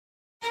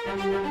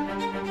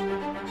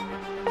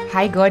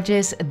Hi,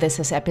 gorgeous. This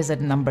is episode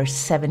number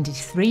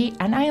 73,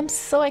 and I am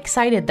so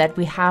excited that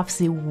we have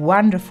the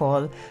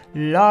wonderful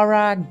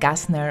Laura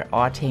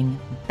Gassner-Orting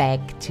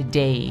back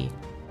today.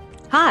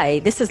 Hi,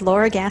 this is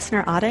Laura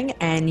Gassner-Otting,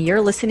 and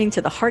you're listening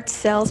to the Heart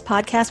Sells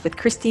podcast with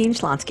Christine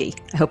Schlonsky.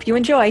 I hope you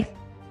enjoy.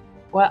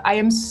 Well, I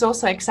am so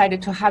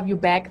excited to have you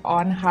back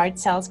on Heart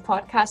Sells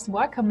podcast.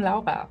 Welcome,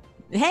 Laura.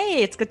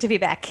 Hey, it's good to be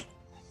back.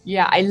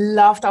 Yeah, I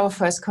loved our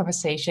first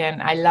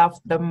conversation. I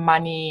loved the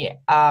money,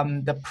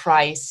 the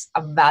price,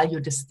 a value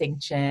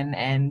distinction,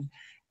 and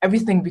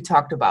everything we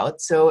talked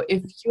about. So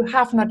if you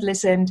have not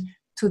listened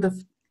to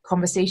the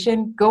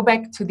conversation, go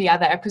back to the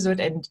other episode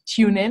and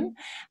tune in.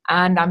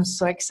 And I'm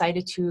so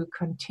excited to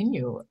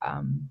continue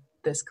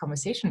this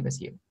conversation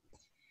with you.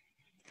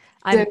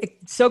 I'm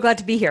so glad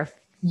to be here.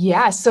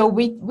 Yeah, so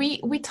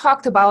we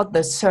talked about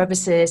the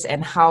services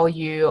and how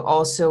you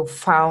also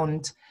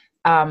found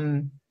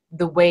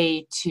the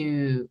way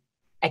to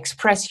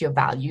express your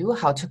value,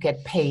 how to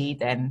get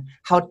paid, and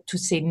how to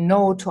say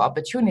no to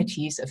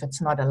opportunities if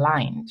it's not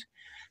aligned.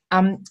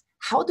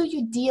 How do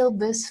you deal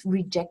with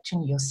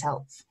rejection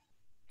yourself?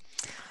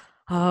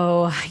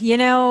 Oh,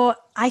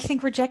 I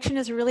think rejection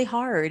is really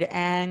hard.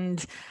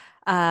 And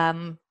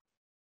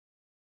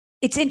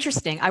it's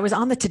interesting. I was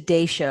on the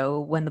Today Show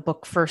when the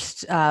book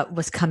first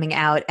was coming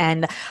out,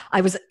 and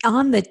I was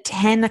on the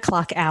 10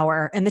 o'clock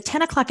hour. And the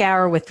 10 o'clock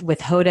hour with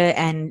Hoda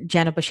and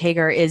Jenna Bush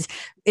Hager is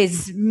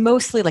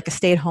mostly like a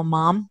stay-at-home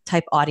mom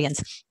type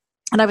audience.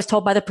 And I was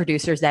told by the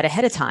producers that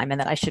ahead of time,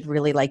 and that I should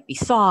really be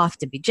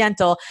soft and be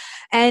gentle.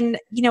 And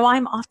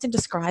I'm often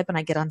described when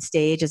I get on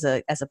stage as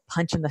a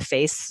punch in the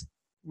face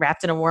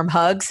wrapped in a warm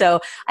hug. So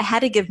I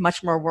had to give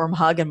much more warm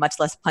hug and much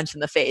less punch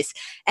in the face.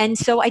 And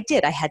so I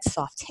did. I had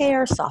soft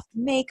hair, soft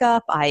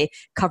makeup. I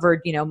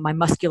covered, my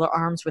muscular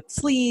arms with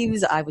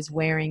sleeves. I was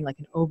wearing like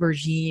an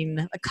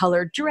aubergine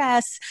colored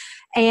dress.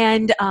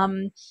 And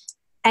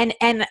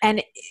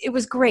it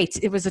was great.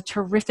 It was a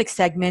terrific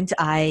segment.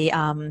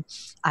 I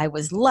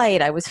was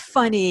light. I was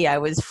funny. I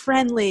was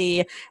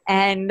friendly.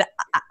 And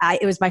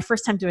it was my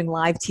first time doing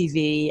live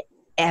TV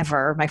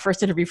ever, my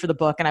first interview for the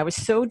book. And I was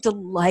so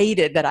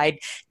delighted that I'd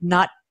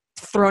not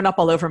thrown up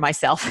all over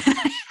myself.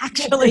 I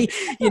actually,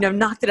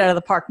 knocked it out of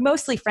the park,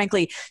 mostly,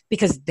 frankly,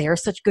 because they're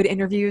such good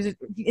interviewers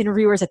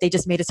that they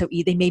just made it so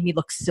easy. They made me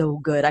look so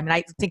good. I mean,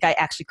 I think I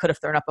actually could have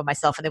thrown up on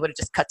myself and they would have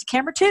just cut to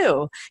camera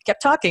 2,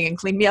 kept talking and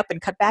cleaned me up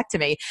and cut back to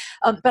me.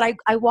 But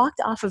I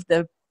walked off of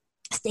the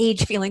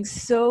stage feeling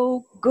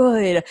so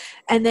good.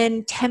 And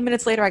then 10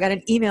 minutes later, I got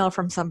an email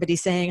from somebody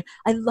saying,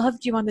 I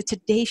loved you on the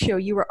Today Show.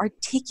 You were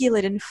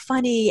articulate and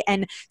funny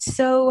and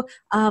so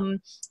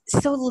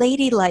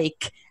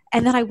ladylike.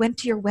 And then I went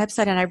to your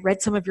website and I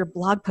read some of your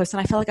blog posts and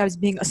I felt like I was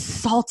being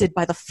assaulted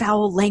by the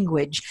foul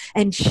language,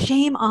 and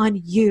shame on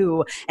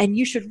you. And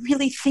you should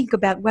really think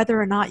about whether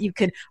or not you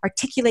can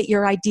articulate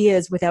your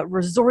ideas without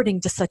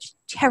resorting to such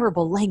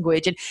terrible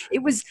language. And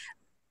it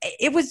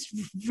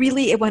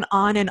went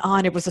on and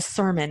on. It was a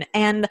sermon.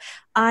 And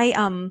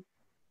I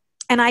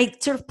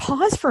sort of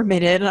paused for a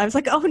minute and I was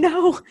like, oh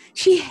no,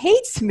 she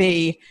hates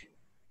me.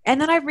 And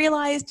then I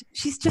realized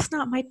she's just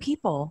not my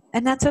people,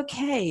 and that's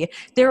okay.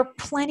 There are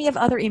plenty of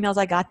other emails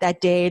I got that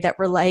day that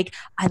were like,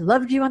 I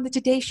loved you on the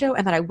Today Show,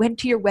 and then I went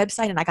to your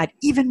website and I got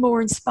even more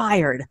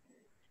inspired.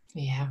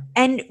 Yeah.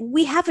 And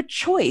we have a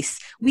choice.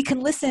 We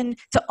can listen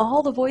to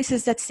all the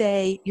voices that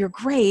say you're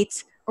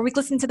great, or we can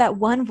listen to that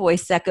one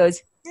voice that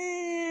goes,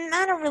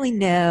 I don't really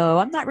know.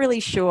 I'm not really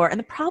sure. And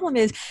the problem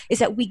is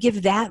that we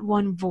give that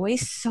one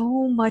voice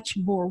so much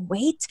more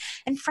weight.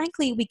 And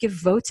frankly, we give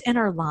votes in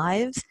our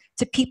lives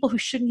to people who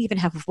shouldn't even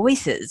have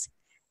voices.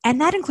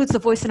 And that includes the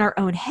voice in our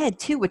own head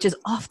too, which is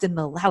often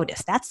the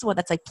loudest. That's the one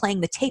that's like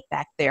playing the tape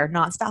back there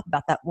nonstop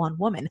about that one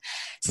woman.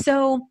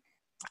 So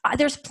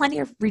there's plenty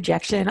of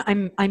rejection.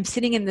 I'm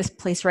sitting in this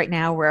place right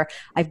now where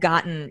I've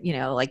gotten,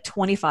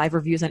 25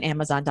 reviews on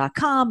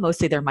Amazon.com.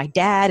 Mostly they're my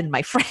dad and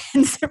my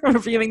friends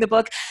reviewing the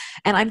book.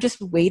 And I'm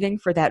just waiting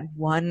for that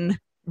one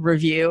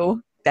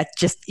review that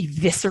just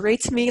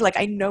eviscerates me. Like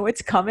I know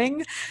it's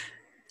coming.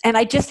 And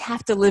I just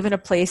have to live in a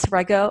place where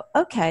I go,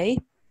 okay,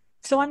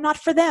 so I'm not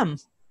for them.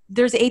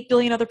 There's 8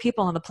 billion other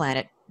people on the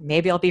planet.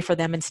 Maybe I'll be for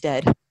them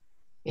instead.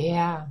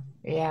 Yeah.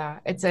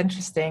 It's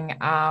interesting.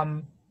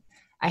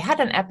 I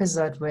had an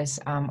episode with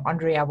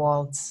Andrea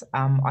Waltz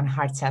on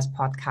Heart Sells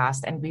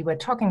podcast, and we were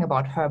talking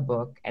about her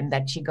book and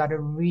that she got a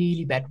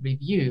really bad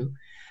review.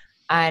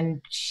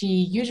 And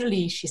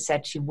she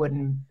said she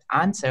wouldn't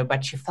answer,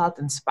 but she felt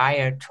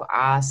inspired to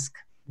ask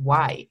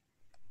why.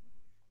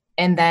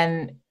 And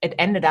then it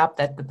ended up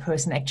that the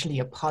person actually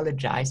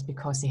apologized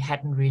because they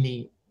hadn't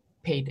really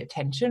paid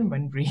attention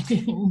when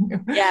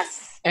reading.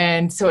 Yes.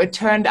 And so it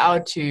turned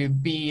out to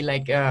be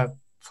like a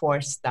 4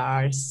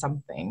 stars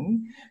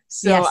something.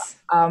 So, Yes.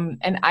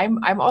 and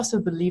I'm also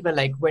a believer,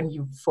 like when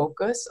you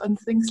focus on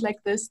things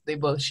like this, they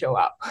will show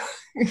up.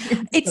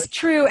 So, It's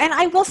true. And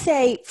I will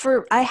say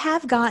I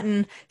have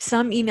gotten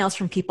some emails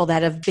from people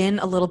that have been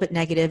a little bit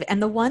negative.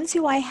 And the ones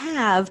who I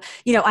have,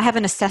 I have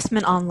an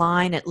assessment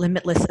online at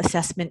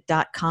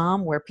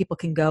limitlessassessment.com where people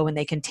can go and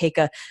they can take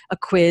a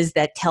quiz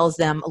that tells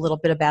them a little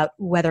bit about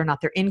whether or not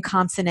they're in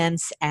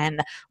consonance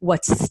and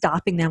what's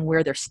stopping them,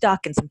 where they're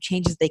stuck, and some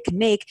changes they can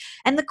make.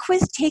 And the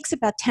quiz takes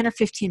about 10 or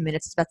 15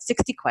 minutes. It's about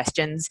 60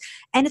 questions.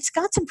 And it's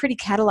got some pretty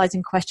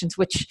catalyzing questions,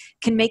 which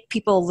can make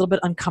people a little bit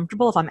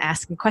uncomfortable if I'm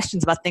asking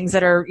questions about things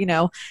that are,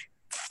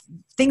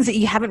 things that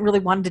you haven't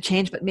really wanted to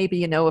change, but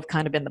maybe have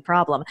kind of been the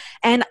problem.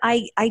 And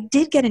I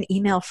did get an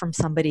email from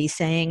somebody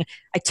saying,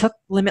 I took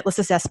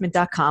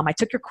limitlessassessment.com, I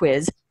took your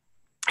quiz,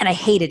 and I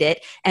hated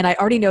it. And I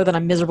already know that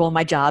I'm miserable in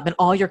my job. And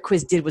all your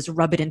quiz did was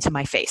rub it into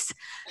my face.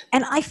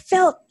 And I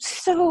felt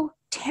so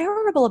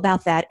terrible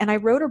about that. And I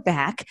wrote her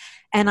back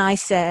and I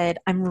said,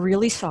 I'm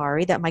really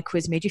sorry that my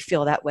quiz made you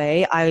feel that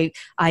way. I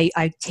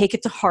take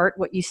it to heart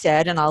what you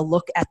said, and I'll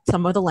look at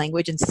some of the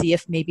language and see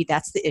if maybe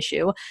that's the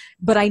issue.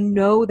 But I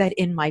know that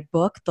in my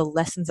book, the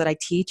lessons that I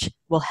teach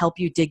will help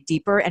you dig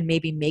deeper and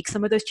maybe make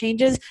some of those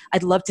changes.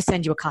 I'd love to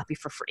send you a copy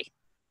for free.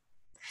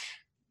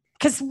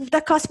 Because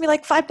that cost me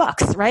like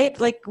 $5, right?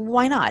 Like,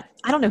 why not?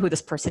 I don't know who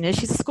this person is.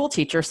 She's a school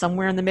teacher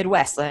somewhere in the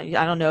Midwest. I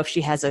don't know if she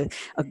has a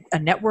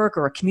network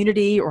or a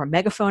community or a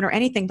megaphone or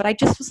anything, but I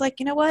just was like,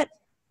 you know what?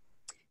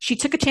 She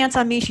took a chance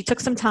on me. She took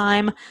some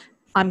time.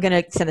 I'm going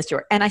to send this to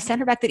her. And I sent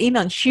her back that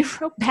email, and she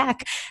wrote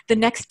back the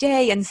next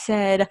day and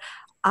said,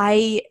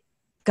 I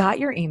got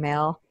your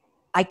email.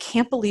 I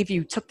can't believe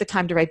you took the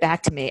time to write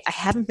back to me. I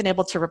haven't been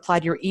able to reply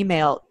to your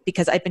email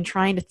because I've been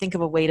trying to think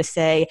of a way to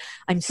say,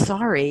 I'm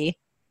sorry.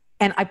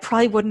 And I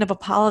probably wouldn't have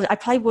apologized. I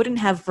probably wouldn't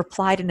have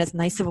replied in as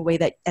nice of a way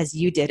as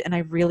you did. And I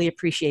really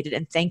appreciate it.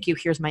 And thank you.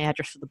 Here's my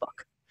address for the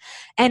book.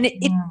 And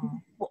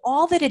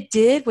all that it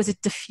did was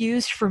it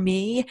diffused for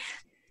me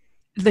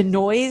the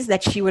noise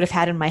that she would have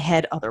had in my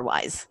head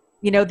otherwise.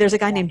 There's a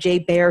guy named Jay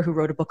Baer who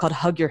wrote a book called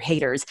Hug Your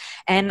Haters.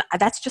 And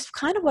that's just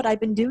kind of what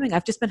I've been doing.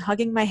 I've just been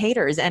hugging my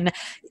haters. And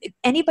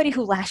anybody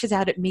who lashes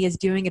out at me is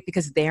doing it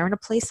because they're in a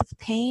place of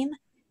pain.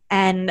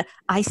 And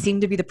I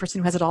seem to be the person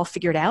who has it all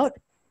figured out.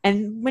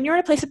 And when you're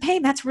in a place of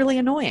pain, that's really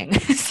annoying.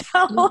 So,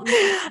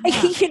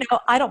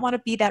 I don't want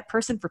to be that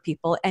person for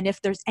people. And if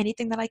there's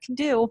anything that I can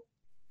do,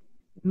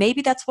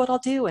 maybe that's what I'll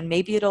do. And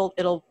maybe it'll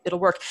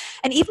work.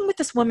 And even with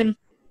this woman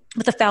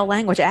with the foul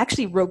language, I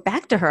actually wrote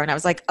back to her and I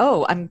was like,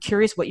 oh, I'm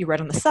curious what you read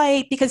on the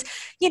site because,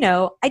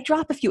 I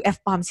drop a few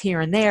F-bombs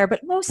here and there, but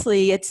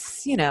mostly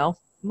it's,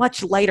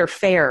 much lighter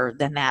fare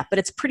than that, but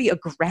it's pretty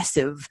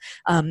aggressive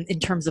in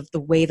terms of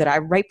the way that I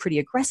write pretty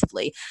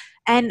aggressively.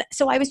 And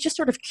so I was just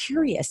sort of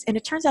curious. And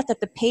it turns out that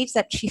the page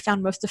that she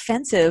found most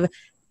offensive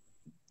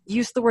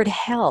used the word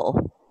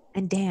hell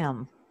and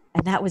damn.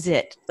 And that was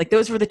it. Like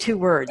those were the two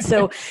words.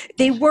 So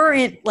they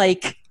wouldn't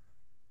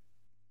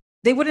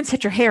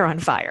set your hair on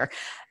fire.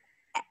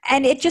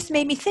 And it just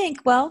made me think,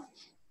 well,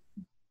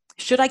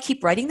 should I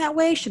keep writing that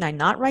way? Should I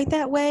not write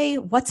that way?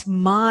 What's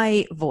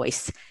my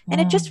voice? And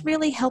it just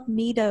really helped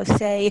me to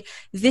say,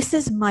 this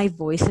is my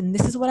voice and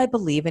this is what I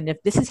believe. And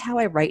if this is how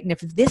I write, and if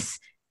this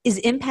is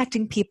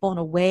impacting people in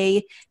a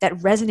way that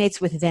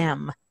resonates with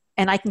them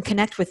and I can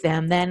connect with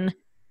them, then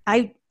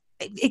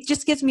it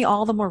just gives me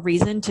all the more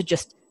reason to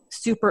just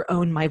super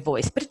own my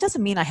voice. But it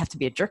doesn't mean I have to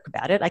be a jerk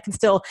about it. I can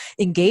still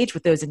engage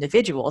with those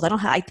individuals.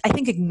 I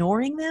think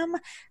ignoring them,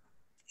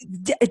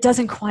 it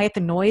doesn't quiet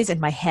the noise in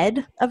my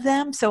head of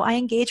them. So I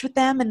engage with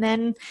them and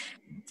then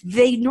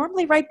they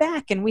normally write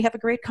back and we have a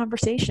great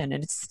conversation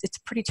and it's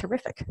pretty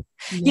terrific.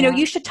 Yeah.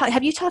 You should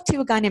have you talked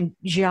to a guy named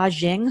Jia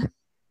Jing?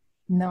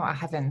 No, I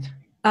haven't.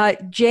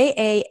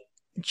 Jia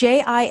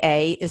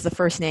is the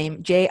first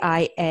name,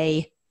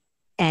 Jiang,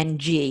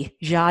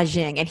 Jia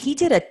Jing. And he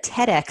did a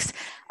TEDx,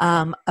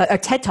 a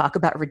TED talk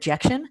about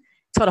rejection.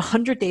 It's called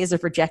 100 Days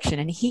of Rejection.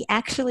 And he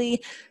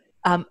actually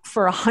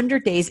for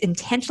 100 days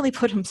intentionally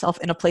put himself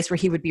in a place where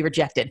he would be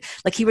rejected.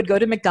 Like he would go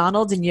to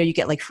McDonald's and you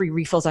get like free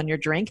refills on your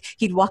drink.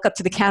 He'd walk up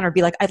to the counter and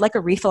be like, I'd like a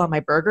refill on my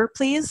burger,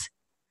 please.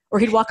 Or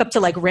he'd walk up to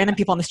like random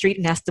people on the street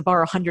and ask to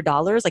borrow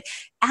 $100. Like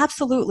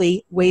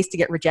absolutely ways to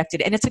get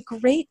rejected. And it's a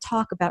great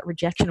talk about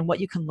rejection and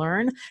what you can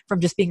learn from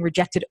just being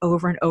rejected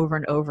over and over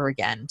and over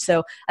again.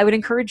 So I would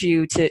encourage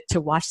you to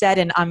watch that.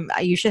 And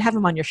you should have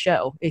him on your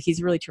show.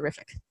 He's really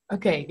terrific.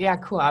 Okay. Yeah,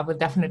 cool. I will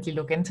definitely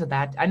look into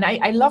that. And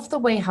I love the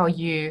way how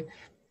you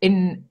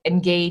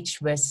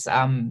engage with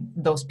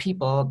those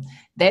people.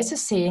 There's a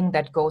saying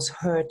that goes,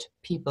 hurt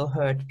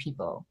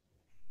people.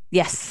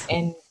 Yes.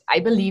 And I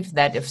believe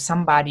that if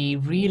somebody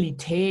really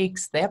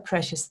takes their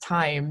precious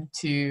time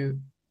to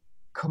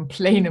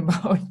complain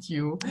about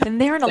you, then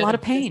they're in a lot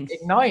of pain.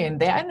 Annoying.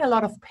 They're in a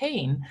lot of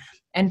pain.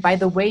 And by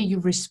the way you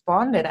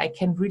responded, I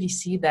can really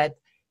see that,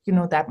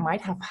 that might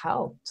have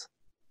helped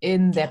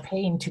in their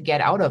pain to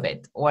get out of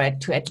it, or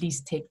to at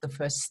least take the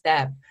first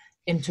step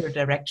into a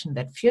direction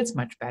that feels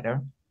much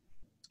better.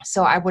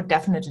 So I would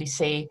definitely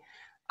say,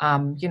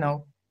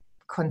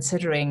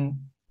 considering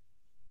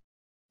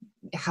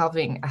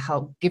giving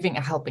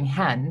a helping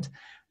hand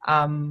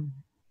um,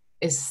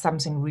 is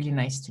something really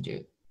nice to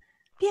do.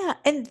 Yeah.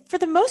 And for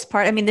the most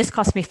part, I mean, this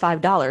cost me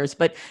 $5,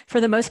 but for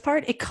the most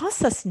part, it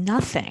costs us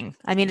nothing.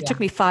 I mean, it cost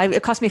me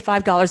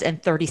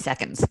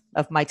 $5.30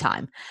 of my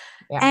time.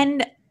 Yeah.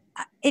 And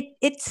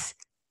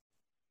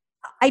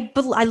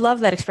I love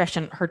that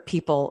expression, hurt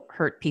people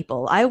hurt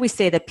people. I always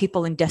say that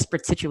people in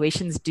desperate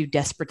situations do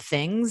desperate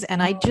things.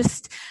 And I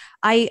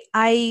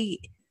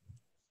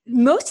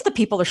most of the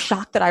people are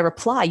shocked that I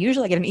reply.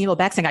 Usually I get an email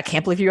back saying, I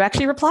can't believe you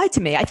actually replied to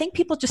me. I think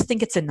people just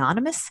think it's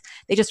anonymous.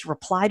 They just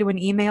reply to an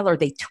email, or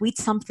they tweet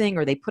something,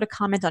 or they put a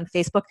comment on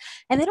Facebook,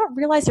 and they don't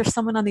realize there's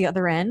someone on the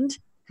other end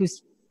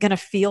who's going to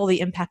feel the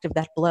impact of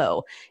that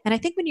blow. And I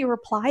think when you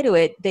reply to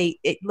it,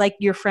 like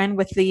your friend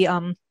with the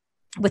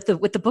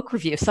book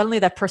review, suddenly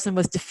that person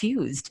was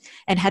diffused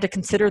and had to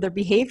consider their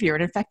behavior,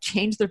 and in fact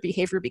change their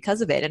behavior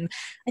because of it. And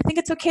I think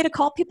it's okay to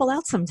call people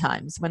out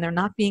sometimes when they're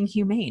not being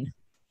humane.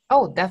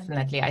 Oh,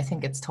 definitely. I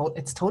think it's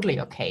totally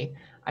okay.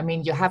 I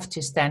mean, you have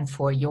to stand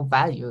for your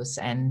values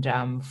and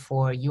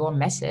for your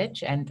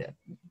message, and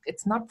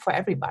it's not for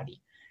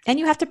everybody. And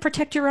you have to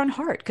protect your own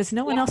heart, because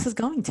no one else is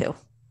going to.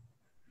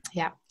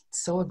 Yeah,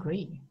 so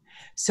agree.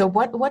 So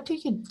what do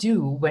you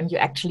do when you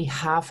actually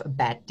have a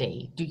bad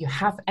day? Do you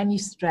have any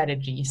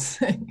strategies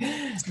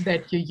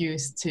that you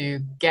use to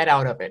get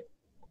out of it?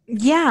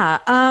 Yeah.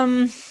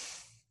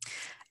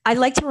 I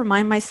like to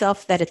remind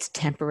myself that it's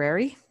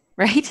temporary,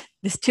 right?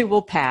 This too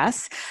will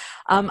pass.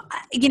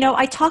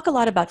 I talk a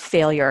lot about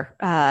failure.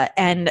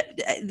 And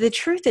the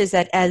truth is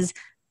that as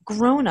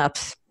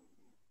grown-ups,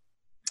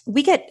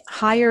 we get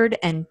hired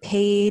and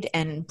paid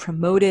and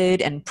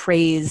promoted and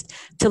praised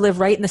to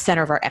live right in the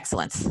center of our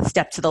excellence.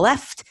 Step to the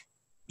left,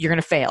 you're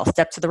going to fail.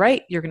 Step to the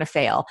right, you're going to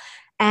fail.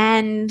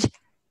 And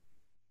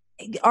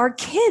our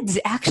kids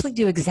actually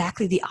do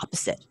exactly the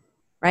opposite,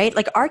 right?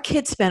 Like our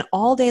kids spend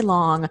all day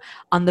long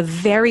on the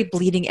very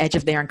bleeding edge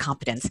of their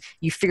incompetence.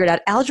 You figured out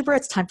algebra,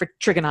 it's time for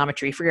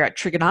trigonometry. Figure out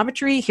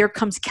trigonometry, here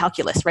comes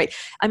calculus, right?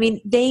 I mean,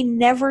 they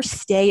never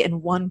stay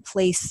in one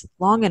place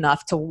long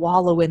enough to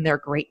wallow in their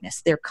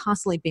greatness. They're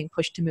constantly being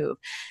pushed to move.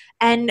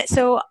 And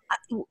so,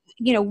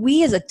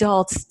 we as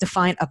adults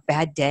define a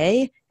bad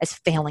day as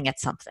failing at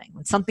something,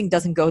 when something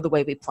doesn't go the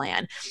way we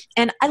plan.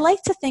 And I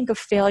like to think of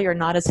failure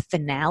not as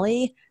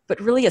finale,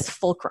 but really as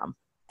fulcrum.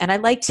 And I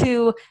like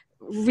to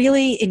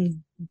really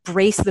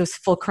embrace those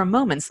fulcrum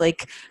moments.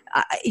 Like,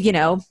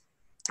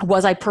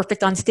 was I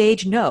perfect on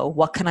stage? No.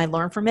 What can I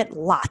learn from it?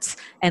 Lots.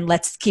 And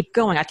let's keep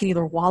going. I can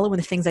either wallow in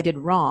the things I did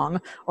wrong,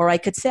 or I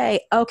could say,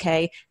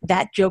 okay,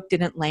 that joke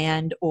didn't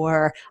land,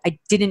 or I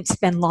didn't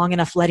spend long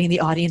enough letting the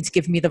audience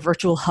give me the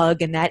virtual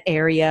hug in that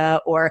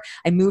area, or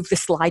I moved the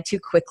slide too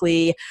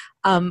quickly.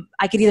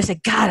 I could either say,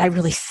 God, I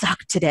really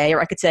sucked today, or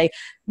I could say,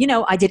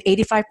 I did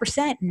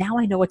 85%. Now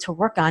I know what to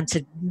work on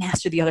to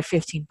master the other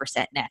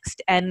 15%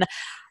 next. And,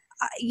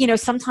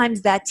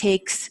 sometimes that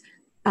takes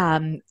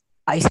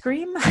ice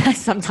cream.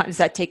 Sometimes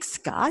that takes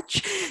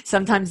scotch.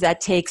 Sometimes that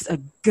takes a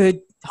good,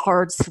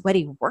 hard,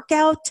 sweaty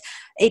workout.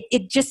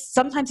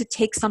 Sometimes it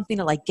takes something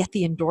to like get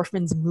the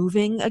endorphins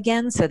moving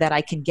again, so that I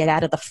can get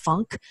out of the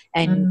funk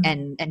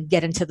and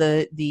get into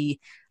the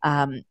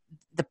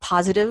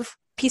positive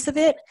piece of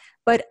it.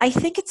 But I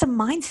think it's a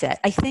mindset.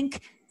 I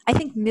think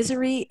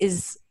misery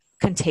is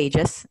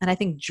contagious, and I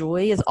think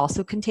joy is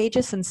also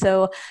contagious. And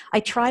so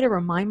I try to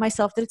remind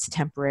myself that it's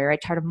temporary. I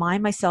try to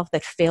remind myself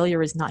that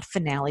failure is not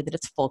finale, that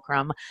it's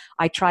fulcrum.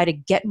 I try to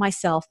get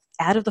myself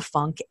out of the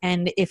funk.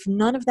 And if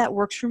none of that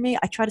works for me,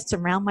 I try to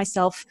surround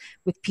myself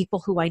with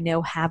people who I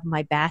know have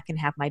my back and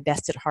have my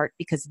best at heart,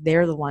 because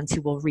they're the ones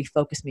who will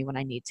refocus me when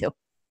I need to.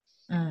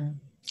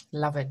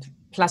 Love it.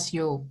 Plus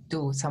you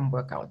do some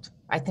workout.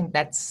 I think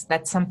that's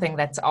something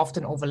that's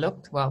often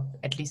overlooked. Well,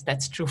 at least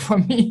that's true for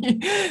me.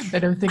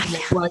 That I'm thinking,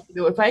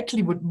 if I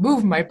actually would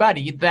move my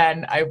body,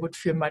 then I would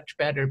feel much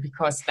better,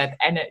 because I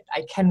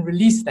can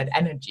release that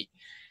energy.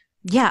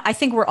 Yeah, I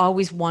think we're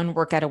always one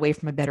workout away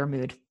from a better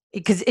mood,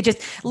 because it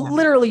just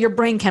literally your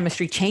brain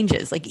chemistry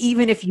changes. Like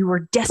even if you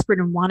were desperate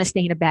and want to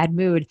stay in a bad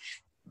mood,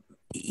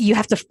 you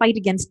have to fight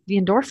against the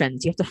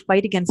endorphins. You have to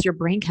fight against your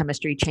brain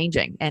chemistry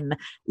changing. And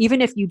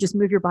even if you just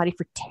move your body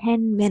for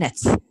 10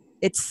 minutes,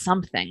 it's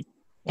something.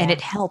 And it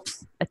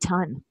helps a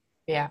ton.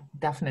 Yeah,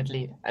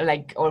 definitely.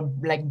 Like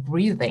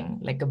breathing,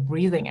 like a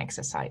breathing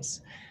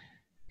exercise.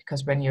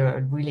 Because when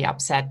you're really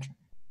upset,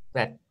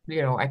 that,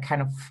 I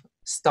kind of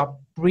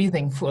stop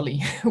breathing fully,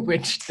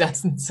 which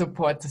doesn't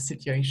support the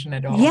situation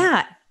at all.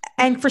 Yeah.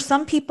 And for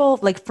some people,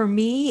 like for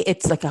me,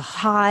 it's like a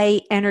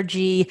high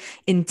energy,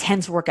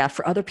 intense workout.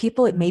 For other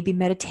people, it may be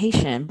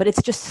meditation, but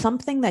it's just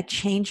something that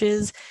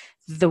changes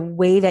the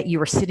way that you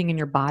are sitting in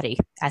your body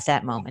at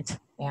that moment.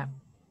 Yeah.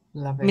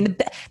 Love it. I mean,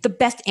 the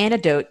best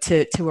antidote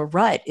to a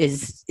rut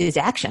is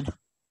action,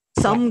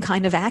 some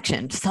kind of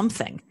action,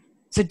 something.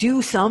 So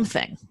do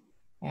something.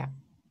 Yeah.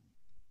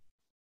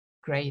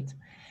 Great.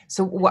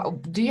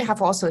 So do you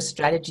have also a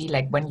strategy,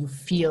 like when you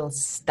feel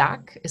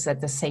stuck? Is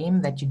that the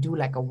same, that you do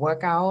like a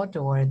workout,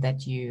 or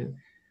that you...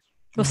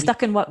 Well,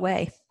 stuck in what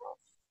way?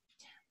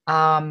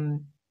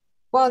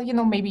 Well,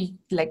 maybe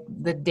like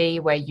the day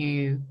where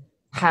you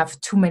have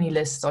too many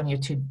lists on your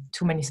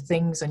too many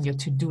things on your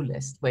to-do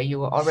list, where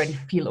you already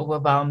feel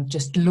overwhelmed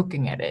just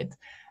looking at it.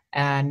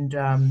 And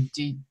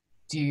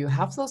do you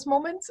have those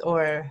moments,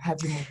 or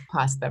have you moved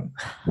past them?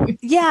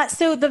 Yeah.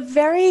 So the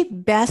very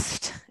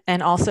best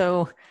and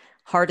also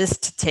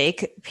hardest to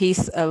take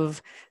piece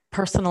of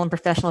personal and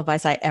professional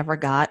advice I ever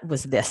got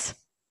was this: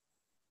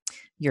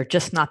 you're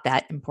just not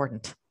that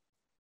important.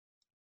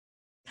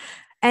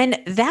 And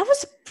that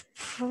was a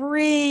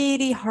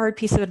pretty hard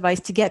piece of advice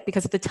to get,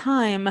 because at the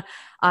time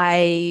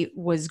I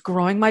was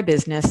growing my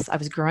business, I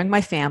was growing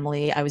my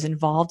family, I was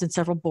involved in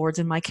several boards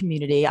in my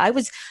community. I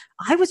was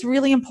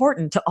really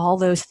important to all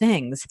those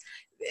things.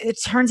 It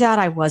turns out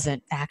I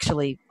wasn't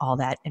actually all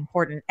that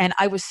important. And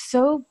I was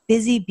so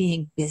busy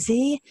being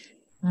busy,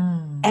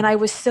 and Mm. I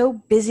was so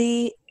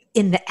busy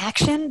in the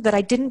action that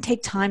I didn't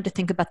take time to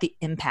think about the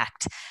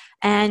impact.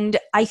 And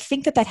I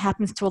think that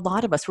happens to a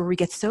lot of us, where we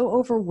get so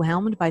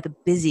overwhelmed by the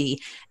busy,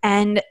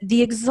 and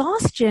the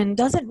exhaustion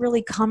doesn't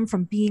really come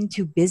from being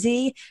too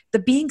busy. The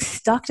being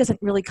stuck doesn't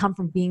really come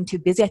from being too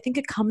busy. I think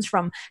it comes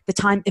from the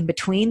time in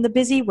between the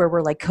busy, where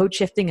we're like code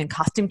shifting and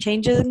costume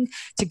changing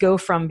to go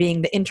from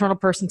being the internal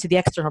person to the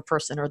external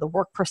person, or the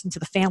work person to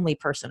the family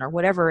person, or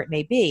whatever it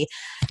may be.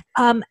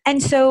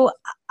 And so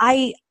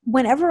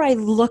whenever I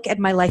look at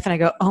my life and I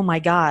go, oh my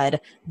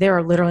God, there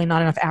are literally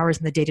not enough hours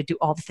in the day to do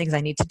all the things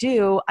I need to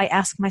do, I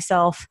ask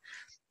myself,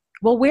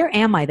 well, where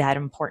am I that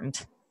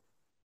important?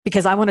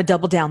 Because I want to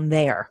double down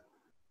there.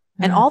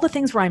 And Mm. all the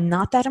things where I'm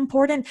not that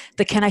important,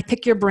 the can I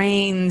pick your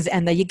brains,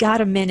 and the you got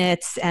a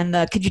minute, and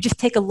the could you just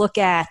take a look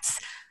at,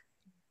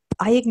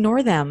 I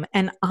ignore them.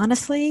 And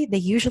honestly, they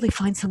usually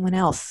find someone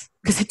else,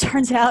 because it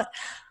turns out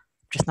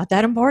I'm just not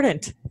that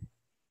important.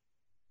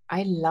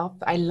 I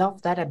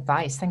love that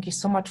advice. Thank you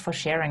so much for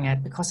sharing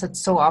it, because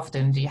it's so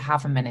often, do you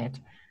have a minute,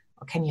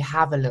 or can you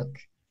have a look?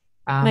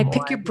 And I Or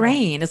pick your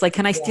brain. It's like,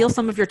 can I yeah, steal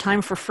some of your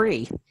time for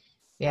free?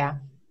 yeah,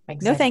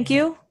 No, thank exactly.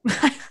 you.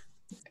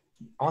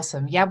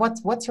 Awesome. Yeah,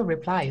 what's your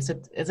reply? Is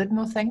it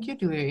no thank you?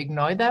 Do you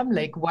ignore them?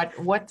 Like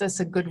what is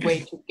a good way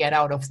to get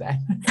out of that?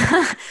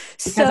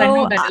 Because I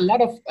know so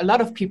that a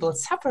lot of people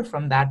suffer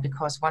from that,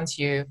 because once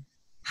you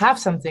have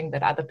something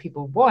that other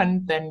people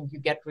want, then you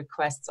get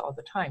requests all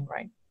the time,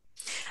 right?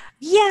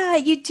 Yeah,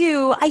 you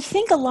do. I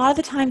think a lot of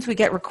the times we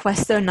get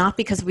requests, though, not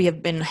because we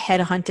have been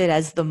headhunted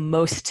as the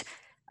most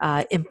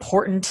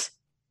important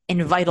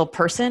and vital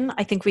person.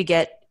 I think we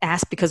get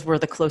asked because we're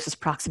the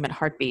closest proximate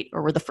heartbeat,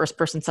 or we're the first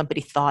person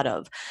somebody thought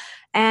of.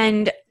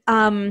 And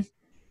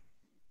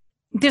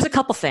there's a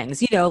couple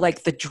things,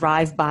 like the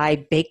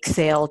drive-by bake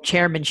sale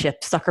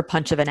chairmanship sucker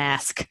punch of an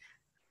ask.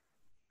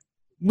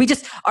 We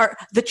just are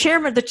the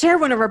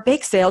chairwoman of our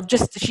bake sale.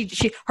 Just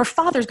her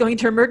father's going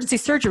into emergency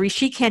surgery.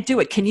 She can't do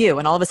it. Can you?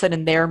 And all of a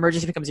sudden, their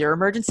emergency becomes your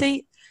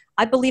emergency.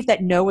 I believe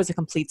that no is a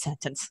complete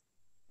sentence.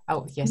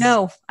 Oh, yes.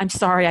 No, I'm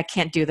sorry, I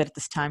can't do that at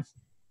this time.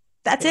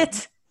 That's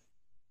it.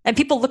 And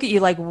people look at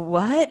you like,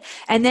 what?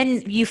 And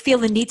then you feel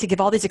the need to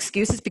give all these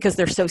excuses because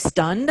they're so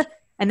stunned.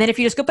 And then if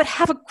you just go, but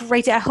have a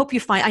great day.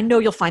 I know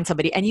you'll find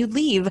somebody, and you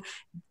leave,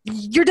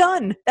 you're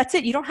done. That's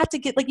it. You don't have to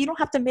you don't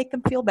have to make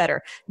them feel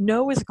better.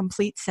 No is a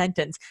complete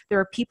sentence. There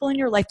are people in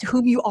your life to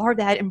whom you are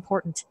that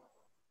important,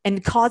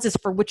 and causes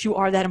for which you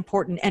are that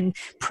important, and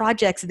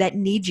projects that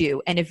need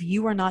you. And if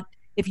you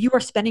are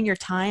spending your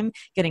time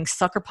getting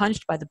sucker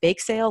punched by the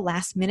bake sale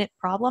last minute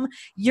problem,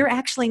 you're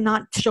actually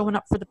not showing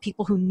up for the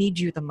people who need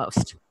you the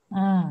most.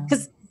 Mm.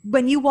 Because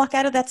when you walk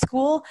out of that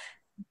school,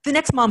 the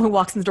next mom who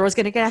walks in the door is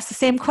going to get asked the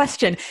same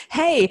question.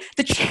 Hey,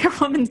 the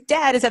chairwoman's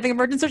dad is having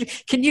emergency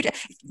surgery.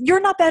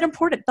 You're not that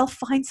important. They'll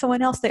find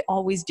someone else. They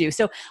always do.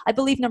 So I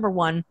believe, number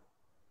one,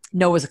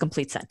 no is a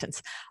complete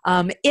sentence.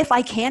 If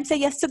I can say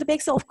yes to the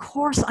bake sale, of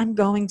course I'm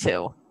going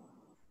to.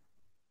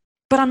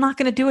 But I'm not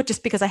going to do it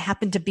just because I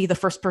happen to be the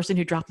first person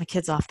who dropped my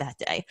kids off that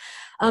day.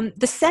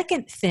 The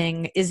second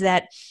thing is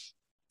that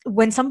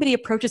when somebody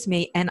approaches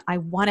me and I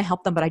want to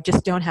help them, but I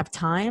just don't have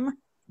time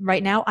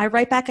right now, I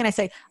write back and I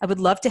say, I would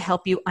love to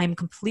help you. I'm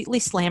completely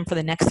slammed for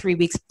the next 3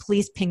 weeks.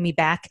 Please ping me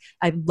back.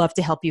 I'd love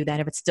to help you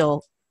then if it's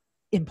still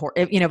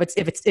important,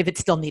 if it's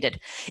still needed.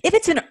 If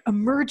it's an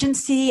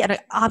emergency, and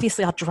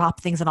obviously I'll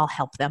drop things and I'll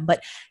help them,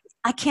 but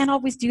I can't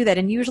always do that.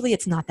 And usually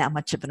it's not that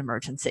much of an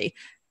emergency.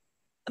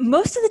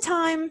 Most of the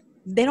time,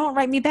 they don't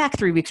write me back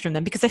 3 weeks from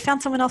them because they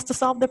found someone else to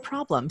solve their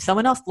problem.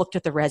 Someone else looked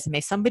at the resume.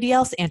 Somebody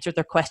else answered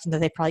their question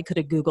that they probably could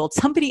have Googled.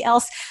 Somebody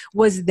else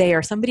was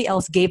there. Somebody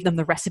else gave them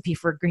the recipe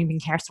for a green bean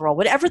casserole.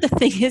 Whatever the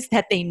thing is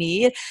that they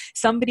need,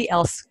 somebody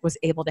else was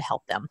able to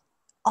help them.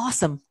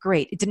 Awesome.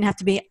 Great. It didn't have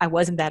to be, I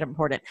wasn't that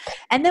important.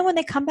 And then when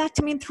they come back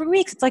to me in 3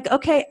 weeks, it's like,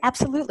 okay,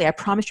 absolutely. I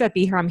promised you I'd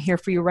be here. I'm here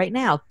for you right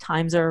now.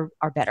 Times are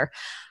better.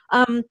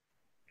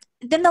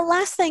 Then the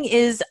last thing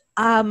is,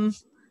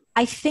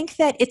 I think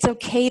that it's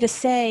okay to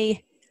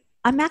say,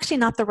 I'm actually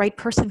not the right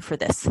person for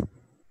this.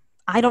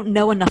 I don't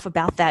know enough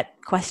about that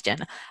question.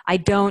 I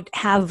don't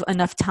have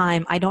enough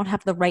time. I don't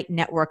have the right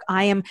network.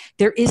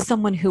 There is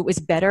someone who is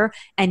better,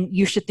 and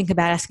you should think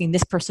about asking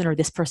this person or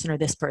this person or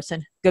this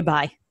person.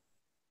 Goodbye.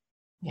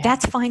 Yeah.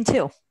 That's fine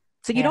too.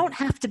 So you don't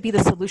have to be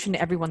the solution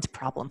to everyone's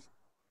problem.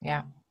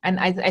 Yeah. And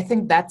I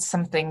think that's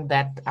something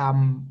that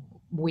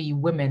we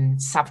women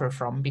suffer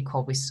from,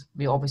 because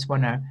we always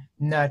want to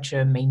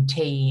nurture,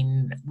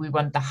 maintain, we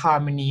want the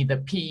harmony, the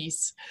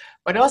peace,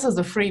 but also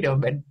the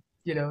freedom and,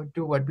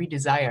 do what we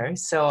desire.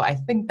 So I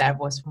think that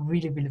was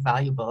really, really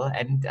valuable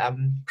and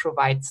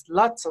provides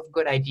lots of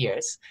good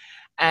ideas.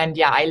 And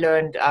yeah, I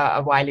learned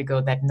a while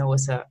ago that no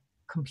is a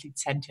complete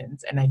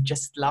sentence. And I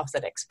just love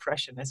that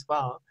expression as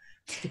well.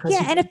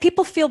 And if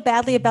people feel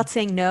badly about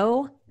saying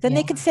no, then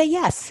they can say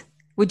yes.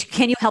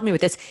 Can you help me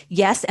with this?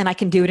 Yes, and I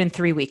can do it in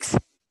 3 weeks.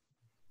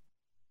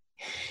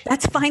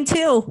 That's fine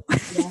too.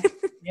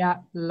 Yeah,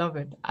 love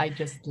it. I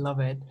just love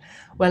it.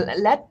 Well,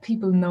 let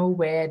people know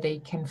where they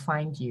can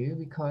find you,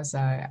 because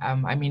I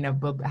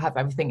will have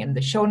everything in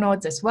the show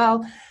notes as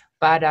well.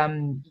 But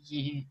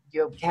you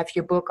have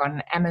your book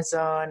on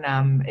Amazon,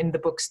 in the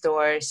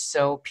bookstores,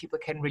 so people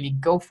can really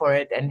go for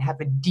it and have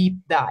a deep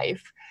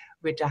dive,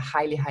 which I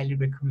highly, highly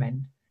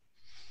recommend.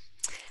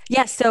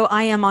 Yes, so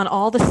I am on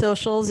all the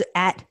socials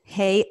at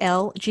Hey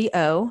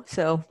LGO,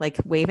 so like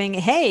waving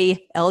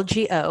Hey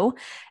LGO,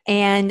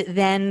 and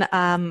then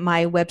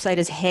my website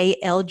is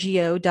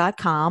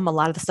heylgo.com. A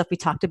lot of the stuff we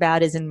talked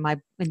about is in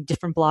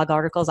different blog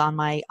articles on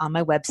my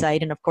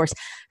website, and of course,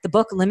 the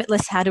book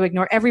Limitless: How to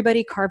Ignore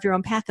Everybody, Carve Your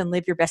Own Path, and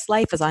Live Your Best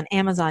Life is on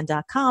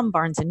Amazon.com,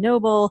 Barnes and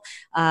Noble,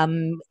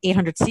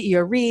 800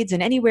 CEO Reads,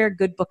 and anywhere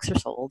good books are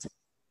sold.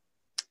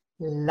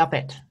 Love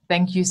it.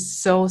 Thank you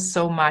so,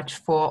 so much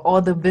for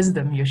all the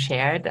wisdom you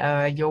shared,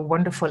 your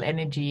wonderful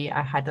energy.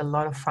 I had a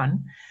lot of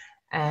fun.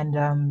 And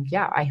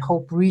I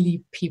hope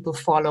really people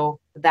follow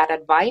that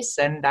advice,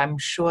 and I'm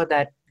sure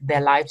that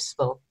their lives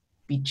will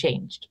be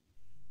changed.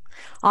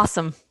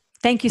 Awesome.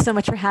 Thank you so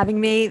much for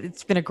having me.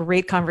 It's been a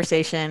great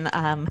conversation.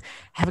 Have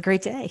a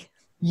great day.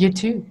 You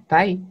too.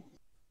 Bye.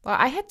 Well,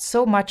 I had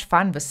so much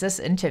fun with this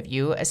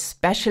interview,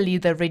 especially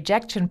the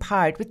rejection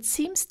part, which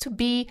seems to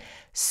be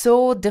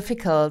so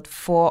difficult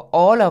for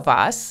all of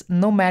us,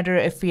 no matter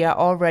if we are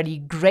already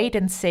great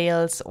in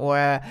sales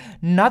or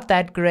not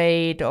that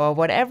great or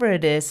whatever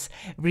it is.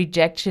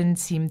 Rejection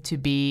seems to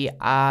be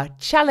a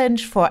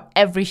challenge for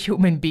every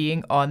human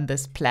being on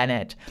this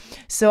planet.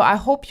 So I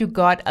hope you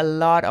got a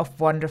lot of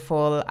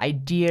wonderful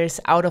ideas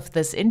out of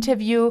this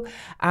interview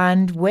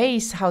and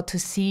ways how to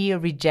see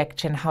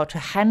rejection, how to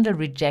handle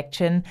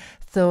rejection,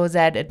 so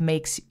that it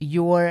makes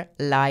your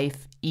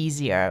life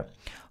easier.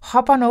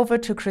 Hop on over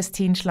to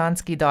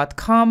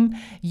christineschlonski.com.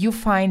 You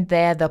find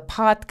there the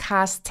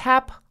podcast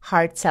tab,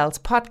 Hard Sales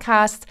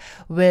Podcast,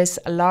 with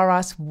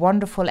Laura's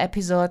wonderful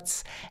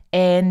episodes,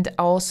 and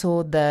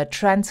also the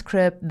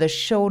transcript, the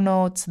show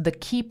notes, the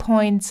key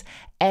points,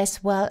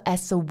 as well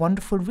as the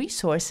wonderful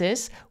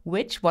resources,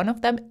 which one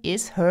of them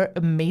is her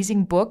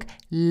amazing book,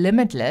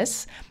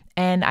 Limitless.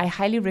 And I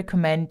highly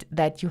recommend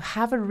that you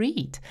have a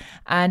read,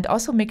 and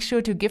also make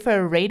sure to give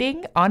her a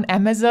rating on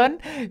Amazon,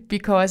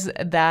 because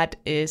that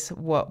is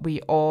what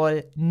we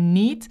all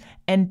need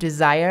and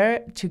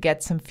desire, to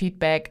get some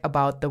feedback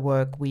about the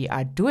work we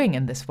are doing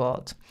in this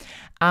world.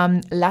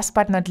 Last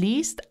but not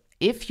least,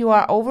 if you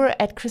are over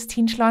at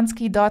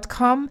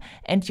christineschlonski.com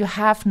and you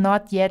have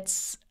not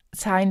yet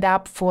signed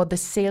up for the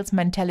Sales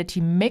Mentality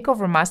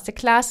Makeover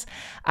Masterclass,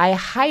 I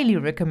highly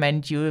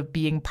recommend you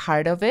being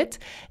part of it.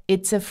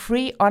 It's a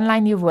free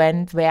online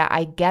event where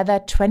I gather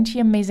 20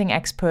 amazing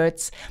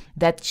experts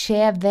that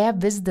share their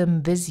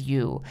wisdom with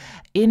you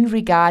in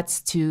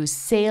regards to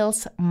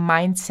sales,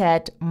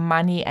 mindset,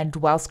 money, and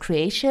wealth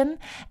creation.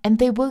 And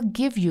they will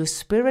give you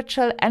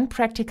spiritual and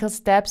practical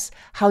steps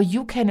how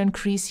you can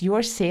increase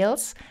your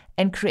sales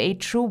and create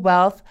true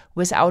wealth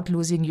without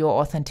losing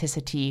your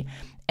authenticity.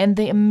 And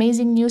the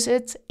amazing news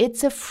is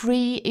it's a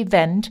free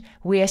event.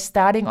 We are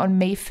starting on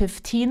May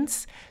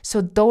 15th,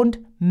 so don't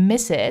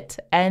miss it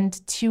and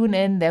tune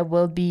in. There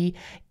will be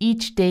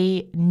each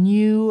day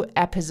new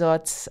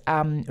episodes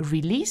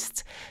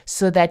released,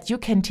 so that you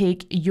can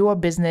take your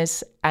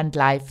business and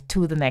life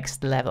to the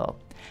next level.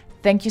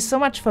 Thank you so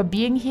much for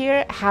being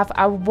here. Have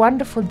a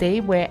wonderful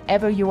day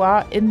wherever you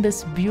are in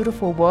this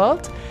beautiful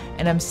world.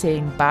 And I'm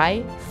saying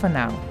bye for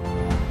now.